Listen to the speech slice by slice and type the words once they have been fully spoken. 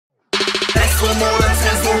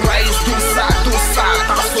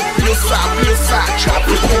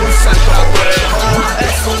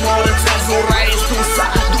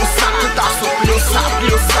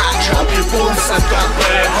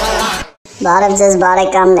Բարև ձեզ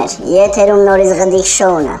բարեկամներ, եթերում նորից Xdik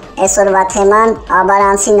շոուն է, այսօրվա թեման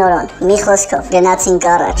Abaranci Նորոն, մի խոսքով գնացինք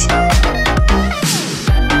առաջ։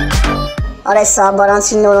 Արես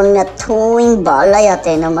Abaranci Նորոնն է թույն բալայա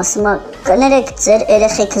տենում, ասում է կներեք ձեր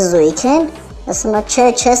երեխեքը զույգ են, ասում է չէ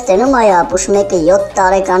չես տենում այ ապուշ մեկը 7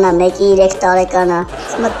 տարեկան է, մեկը 3 տարեկան է,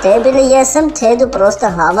 ասում է դեբիլը ես եմ, թե դու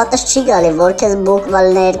պրոստը հավատս չի գալի, որ քեզ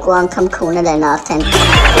բուկվալն 2 անգամ քունել են արդեն։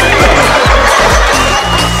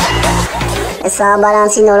 Այս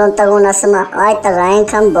Abaranci Նորոն տղուն ասում է, այ տղա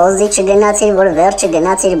այնքան բոզի չգնացիր, որ վերջը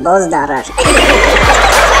գնացիր բոզ դարար։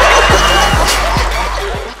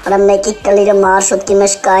 Արա մեկի կլիրը մարշուտկի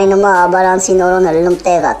մեջ կայնում է Abaranci Նորոն հլնում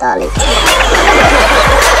տեղա տալի։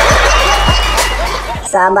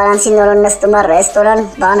 Սա Abaranci Նորոն նստում է ռեստորան,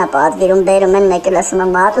 բանը պատվիրում բերում են մեկը ասում է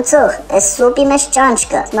մատուցող, այս սուպի մեջ ճանճ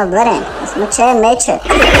կա, ասում է վրեն, ասում է չէ մեջը։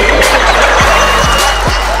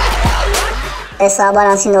 Այս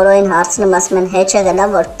Abaranci Նորոյին հարցնում ասում են հեչ եղելա,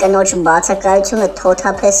 որ կնոջ բացակայությունը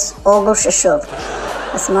թոթափես օղու շշով։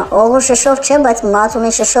 Ասում է օղու շշով չէ, բայց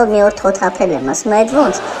մածունի շշով մի օր թոթափել եմ, ասում է այդ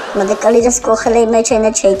ոնց, մտը կլիրս կոխել էի մեջ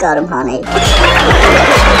այնը չէի կարում հանեի։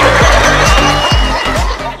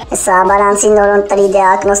 Այս Abaranci Նորոն տրիդե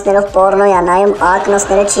ակնոսներով պորնոյ է նայում,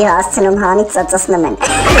 ակնոսները չի հասցնում հանի ծծսնում են։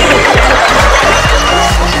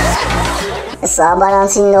 Այս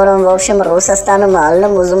Abaranci Նորոն ոբշեմ Ռուսաստանում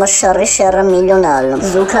ալնում, ուզում է շռի միլիոն ալնում,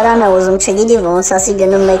 զուքարան է ուզում չգիտի ոնց ասի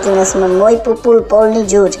գնում մեկին ասում է մոյ պուպուլ պոլնի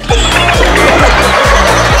ջուր։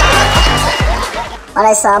 Արա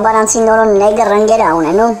այս Abaranci Նորոն նեգր ռնգեր է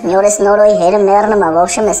ունենում, մի օր այս Նորոյի հերը մեռնում է,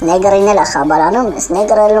 ոբշեմ այս նեգրին էլ է խաբարանում, այս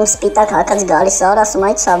նեգրելում սպիտակ հակած գալիս առ ասում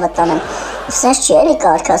այդ սավտանեմ, սենց չի էլի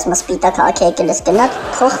կարգ ասում սպիտակ հաքի եկել ես գնա,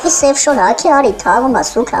 թողվի սև շոր հաքի արի, թաղում է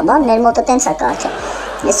սուք հա բան, ներ մոտը տենց է կարգը։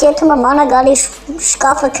 Ես եթում եմ մանա գալի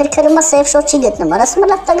շկաֆը քրքրում է սև շոր չի գտնում, ասում է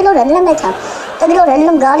լավ տգլոր ելնեմ էթան, տգլոր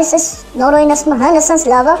ելնում գալիս ես Նորոյին ասում է հեն ասենց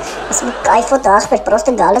լավ է, ասում է կայֆոտ ախպեր,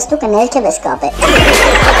 պրոստը գալս դու կներքև ես կապե։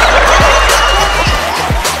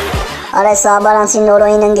 Արա այս Abaranci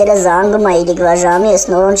Նորոյին ընգերը զանգում է իրիկվա ժամի, ես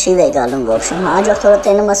Նորոն չի վեգալում ոբշեմ, հաջորդ օրը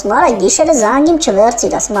տենում ասում արա գիշերը զանգիմ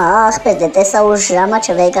չվերցիր, ասում է ախպեր դե տեսա ուժ ժամա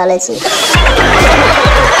չվեգալեցի։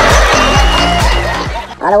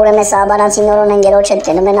 Արա ուրեմն այս Abaranci Նորոն ընգերոջ հետ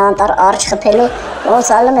գնում են անտառ արջ խփելու,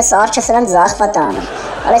 ոնց ալում ես արջը սրան զախվատ է անում։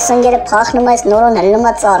 Արա այս ընգերը փախնում է այս Նորոն հլնում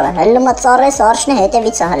է ծառը, այս արջն է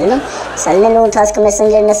հետևից է հլնում, սլնելու ընթացքում այս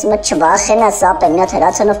ընգերն ասում է չվախենա սապ է, մի հատ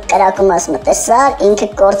հրացանով կրակում ասում է տեսար ինքը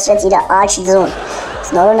կորցրեց իր աջ ձուն։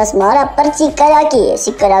 Նորոն ասում արա պրծի կրակի,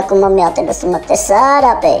 եսի կրակում եմ մի հատ էլ ասում է տեսար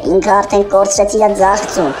ապե, ինքը արդեն կորցրեց իր ձախ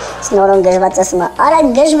ձուն։ Նորոն գժված ասում է արա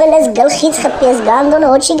գժվել ես գլխից խփի ես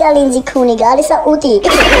գանդոնը ոչի գալ ինձի քունի, գալիս է ուտի։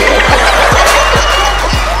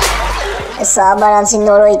 Այս Abaranci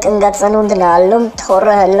Նորոյի կնգած ծնունդն է ալնում,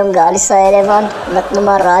 թորը հլնում գալիս է Երևան, մտնում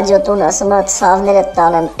է ռադիոտուն, ասում է ցավները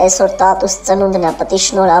տանեմ, այսօր տատուս ծնունդն է, պետք է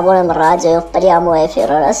շնորհավորեմ ռադիոյով պրյամո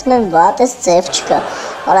էֆիր, ասում են վատես ձև չկա,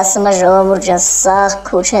 ասում է ժողովուրդ ջան, սաղ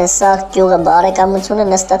քուչ են, սաղ գյուղը բարեկամությունը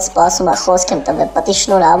նստած սպասում է, խոսք եմ տվել, պետք է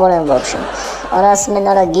շնորհավորեմ ոբշեմ, ասում են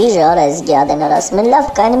արա գիժը, արա ես գյադեն, ասում են լավ,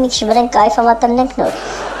 կայնը մի քիչ վրեն կայֆավատնենք նոր,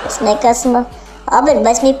 մեկ ասում է Աբեր,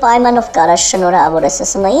 բայց մի պայմանով կարաս շնորհավորես,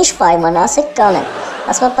 ասում է ինչ պայման, ասեք կանեմ,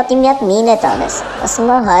 ասում է պատի մի հատ մինետ անես, ասում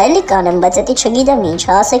է հա էլի կանեմ, բայց էտի չգիտեմ ինչ,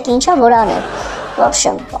 ասեք ինչա որ անեմ,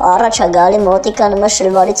 ոբշեմ, առաջ է գալի մոտիկանում է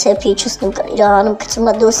շլվարի ցեպի իջեցնում իր հանում գցում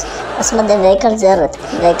է դուս, ասում է դե վեկալ ձեռդ,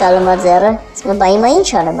 վեկալում է ձեռը, ասում է բա հիմա ինչ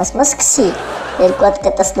անեմ, ասում է սկսի, երկու հատ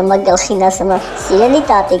կտցնում է գլխին, ասում է սիրելի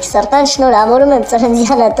տատիկ, սրտան շնորհավորում եմ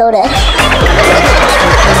ծննդյանդ օրը։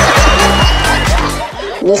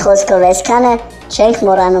 Մի խոսքով այսքանը, չենք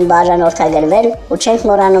մոռանում բաժանորդագրվել ու չենք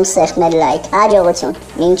մոռանում սեղմել լայք, հաջողություն,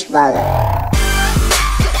 մինչ վաղը։